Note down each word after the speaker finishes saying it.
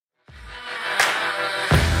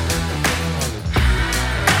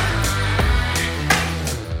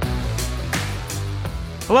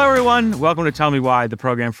Hello, everyone. Welcome to Tell Me Why, the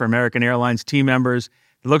program for American Airlines team members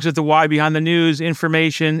that looks at the why behind the news,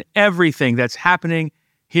 information, everything that's happening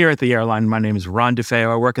here at the airline. My name is Ron DeFeo.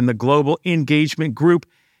 I work in the Global Engagement Group.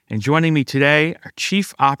 And joining me today, our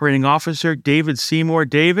Chief Operating Officer, David Seymour.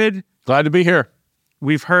 David. Glad to be here.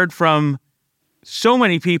 We've heard from so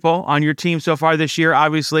many people on your team so far this year.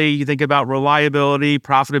 Obviously, you think about reliability,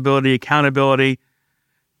 profitability, accountability.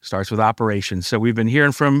 Starts with operations. So we've been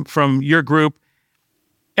hearing from your group.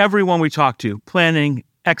 Everyone we talk to, planning,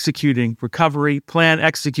 executing, recovery, plan,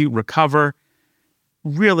 execute, recover.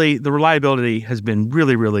 Really, the reliability has been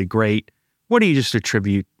really, really great. What do you just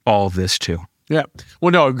attribute all of this to? Yeah.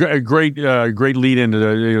 Well, no, a great lead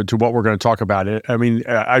into to what we're going to talk about. I mean,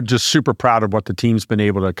 I'm just super proud of what the team's been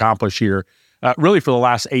able to accomplish here. Really, for the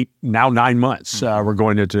last 9 months, we're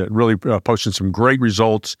going into really posting some great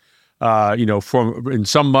results. In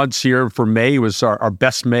some months here, for May was our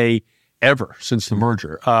best May ever since the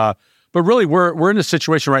merger. But really, we're in a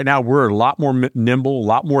situation right now. We're a lot more nimble, a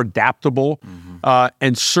lot more adaptable,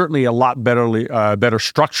 and certainly a lot better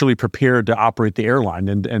structurally prepared to operate the airline.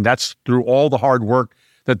 And that's through all the hard work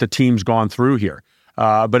that the team's gone through here.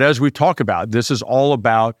 But as we talk about, this is all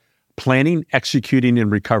about planning, executing,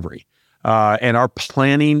 and recovery. And our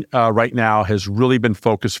planning right now has really been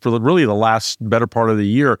focused for the last better part of the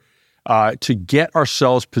year to get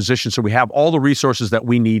ourselves positioned so we have all the resources that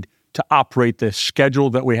we need to operate the schedule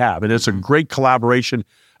that we have. And it's a great collaboration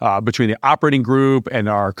between the operating group and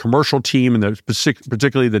our commercial team and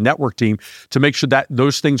particularly the network team to make sure that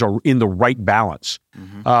those things are in the right balance.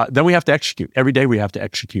 Then we have to execute. Every day we have to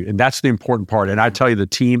execute. And that's the important part. And I tell you, the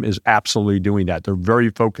team is absolutely doing that. They're very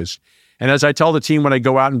focused. And as I tell the team when I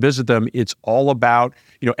go out and visit them, it's all about,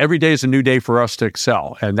 every day is a new day for us to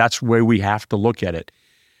excel. And that's the way we have to look at it.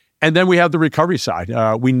 And then we have the recovery side.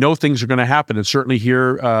 We know things are going to happen. And certainly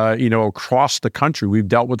here, across the country, we've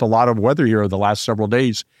dealt with a lot of weather here the last several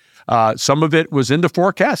days. Some of it was in the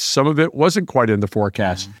forecast. Some of it wasn't quite in the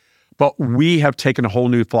forecast. But we have taken a whole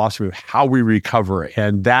new philosophy of how we recover.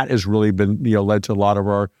 And that has really been, led to a lot of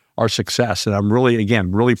our success. And I'm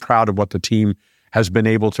really proud of what the team has been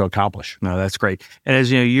able to accomplish. No, that's great. And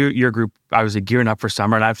as your group, obviously gearing up for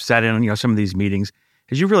summer, and I've sat in, some of these meetings,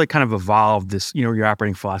 as you really kind of evolved this, your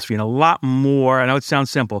operating philosophy and a lot more, I know it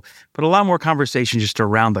sounds simple, but a lot more conversation just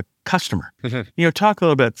around the customer. Talk a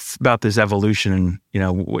little bit about this evolution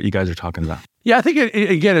and, what you guys are talking about. Yeah, I think,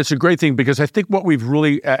 again, it's a great thing because I think what we've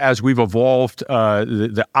really, as we've evolved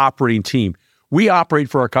the operating team, we operate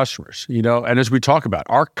for our customers, and as we talk about,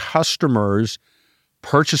 our customers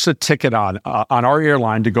purchase a ticket on our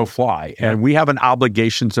airline to go fly, and we have an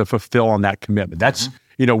obligation to fulfill on that commitment. That's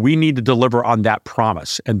we need to deliver on that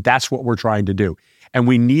promise, and that's what we're trying to do. And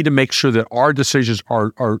we need to make sure that our decisions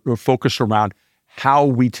are focused around how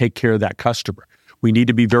we take care of that customer. We need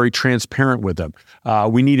to be very transparent with them.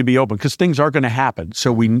 We need to be open because things are going to happen.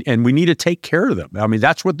 So we need to take care of them. I mean,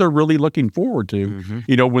 that's what they're really looking forward to,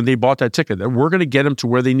 when they bought that ticket. We're going to get them to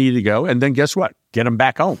where they need to go. And then guess what? Get them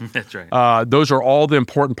back home. That's right. Those are all the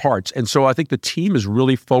important parts. And so I think the team is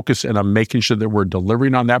really focused on making sure that we're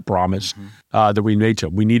delivering on that promise that we made to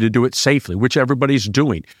them. We need to do it safely, which everybody's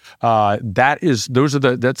doing. That's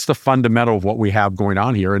the fundamental of what we have going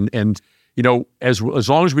on here. And as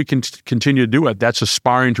long as we can continue to do it, that's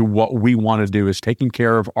aspiring to what we want to do is taking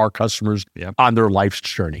care of our customers on their life's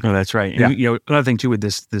journey. Oh, that's right. And, another thing too with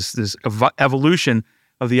this evolution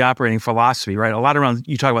of the operating philosophy, right? A lot around,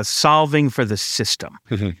 you talk about solving for the system.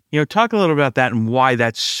 Talk a little about that and why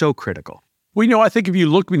that's so critical. Well, I think if you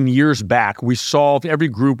look in years back, every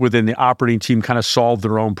group within the operating team kind of solved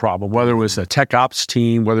their own problem, whether it was the tech ops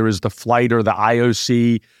team, whether it was the flight or the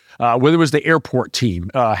IOC, whether it was the airport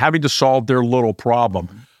team, having to solve their little problem.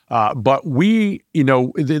 But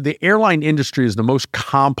the airline industry is the most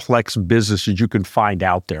complex business that you can find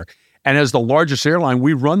out there. And as the largest airline,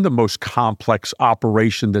 we run the most complex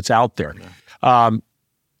operation that's out there.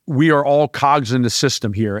 We are all cogs in the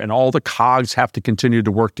system here, and all the cogs have to continue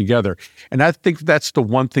to work together. And I think that's the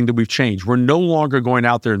one thing that we've changed. We're no longer going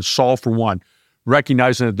out there and solve for one,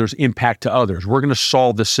 recognizing that there's impact to others. We're going to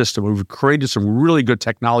solve the system. We've created some really good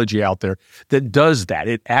technology out there that does that.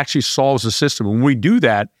 It actually solves the system. When we do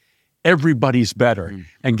that, everybody's better.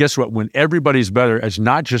 And guess what? When everybody's better, it's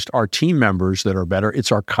not just our team members that are better,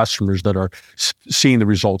 it's our customers that are seeing the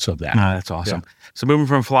results of that. That's awesome. Yeah. So moving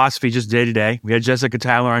from philosophy just day to day, we had Jessica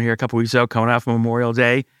Tyler on here a couple weeks ago coming off Memorial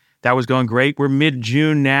Day. That was going great. We're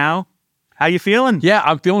mid-June now. How you feeling? Yeah,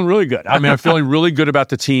 I'm feeling really good. I mean, I'm feeling really good about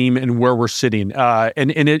the team and where we're sitting.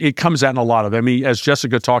 And it comes out in a lot of, as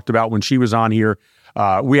Jessica talked about when she was on here,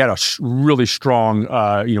 we had a really strong,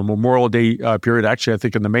 Memorial Day period. Actually, I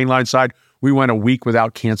think in the mainline side, we went a week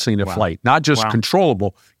without canceling a flight. Not just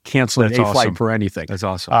controllable, canceling a flight for anything. That's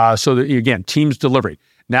awesome. So again, teams delivering.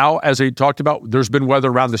 Now, as I talked about, there's been weather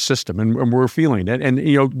around the system, and we're feeling it. And,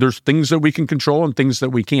 there's things that we can control and things that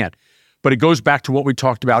we can't. But it goes back to what we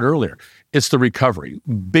talked about earlier. It's the recovery.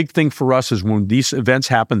 Big thing for us is when these events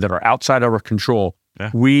happen that are outside of our control,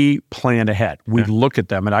 we plan ahead. We look at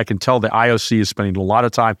them, and I can tell the IOC is spending a lot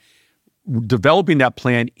of time developing that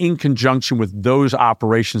plan in conjunction with those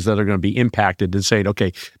operations that are going to be impacted and saying,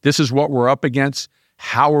 okay, this is what we're up against.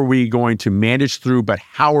 How are we going to manage through, but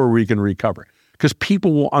how are we going to recover? Because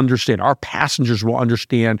people will understand. Our passengers will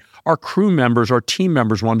understand. Our crew members, our team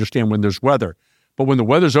members will understand when there's weather. But when the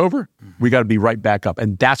weather's over, we got to be right back up.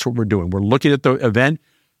 And that's what we're doing. We're looking at the event,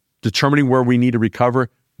 determining where we need to recover,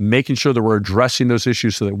 making sure that we're addressing those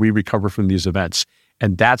issues so that we recover from these events.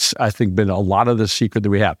 And that's, I think, been a lot of the secret that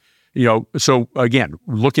we have. So again,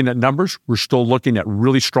 looking at numbers, we're still looking at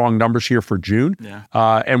really strong numbers here for June.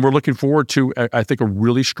 And we're looking forward to, I think, a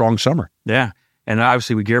really strong summer. Yeah. And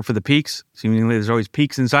obviously we gear up for the peaks. Seemingly there's always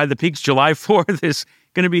peaks inside the peaks. July 4th is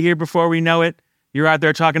going to be here before we know it. You're out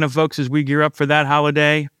there talking to folks as we gear up for that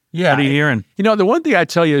holiday. Yeah. What are you hearing? The one thing I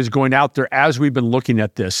tell you is going out there as we've been looking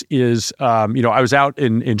at this is, I was out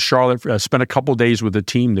in Charlotte, spent a couple of days with the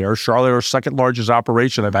team there. Charlotte, our second largest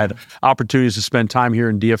operation. I've had opportunities to spend time here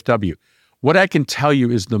in DFW. What I can tell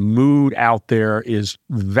you is the mood out there is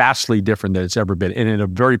vastly different than it's ever been, and in a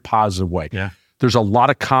very positive way. Yeah. There's a lot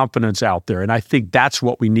of confidence out there, and I think that's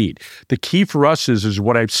what we need. The key for us is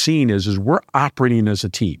what I've seen is we're operating as a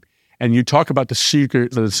team. And you talk about the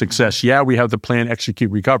secret of the success. Yeah, we have the plan, execute,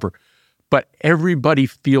 recover. But everybody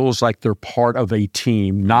feels like they're part of a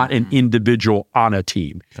team, not an individual on a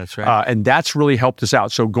team. That's right. And that's really helped us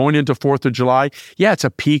out. So going into 4th of July, it's a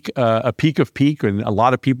peak of peak. And a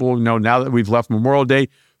lot of people now that we've left Memorial Day,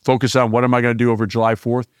 focus on what am I going to do over July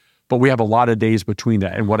 4th? But we have a lot of days between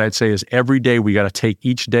that. And what I'd say is every day we got to take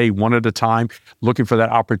each day one at a time, looking for that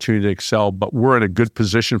opportunity to excel. But we're in a good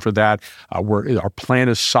position for that. Our plan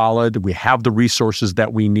is solid. We have the resources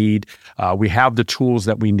that we need. We have the tools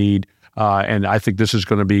that we need. And I think this is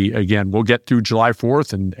going to be, again, we'll get through July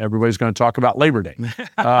 4th and everybody's going to talk about Labor Day.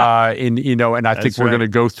 And I think we're going to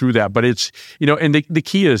go through that. But it's, and the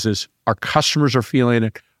key is our customers are feeling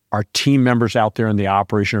it. Our team members out there in the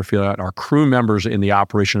operation are feeling it. Our crew members in the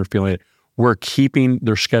operation are feeling it. We're keeping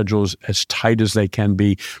their schedules as tight as they can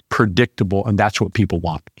be, predictable, and that's what people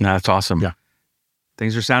want. No, that's awesome. Yeah.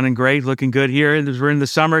 Things are sounding great, looking good here. We're in the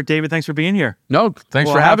summer. David, thanks for being here. No,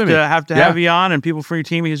 thanks for having me. Have to have you on, and people from your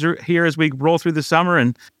team here as we roll through the summer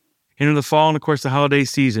and into the fall and, of course, the holiday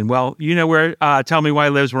season. Well, you know where Tell Me Why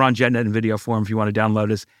lives. We're on JetNet in video form if you want to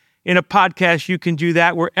download us. In a podcast, you can do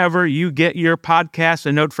that wherever you get your podcasts.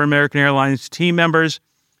 A note for American Airlines team members.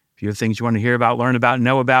 If you have things you want to hear about, learn about,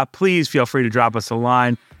 know about, please feel free to drop us a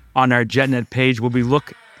line on our JetNet page. We'll be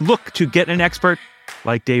look to get an expert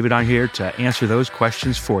like David on here to answer those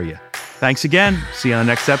questions for you. Thanks again. See you on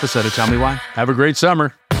the next episode of Tell Me Why. Have a great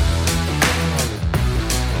summer.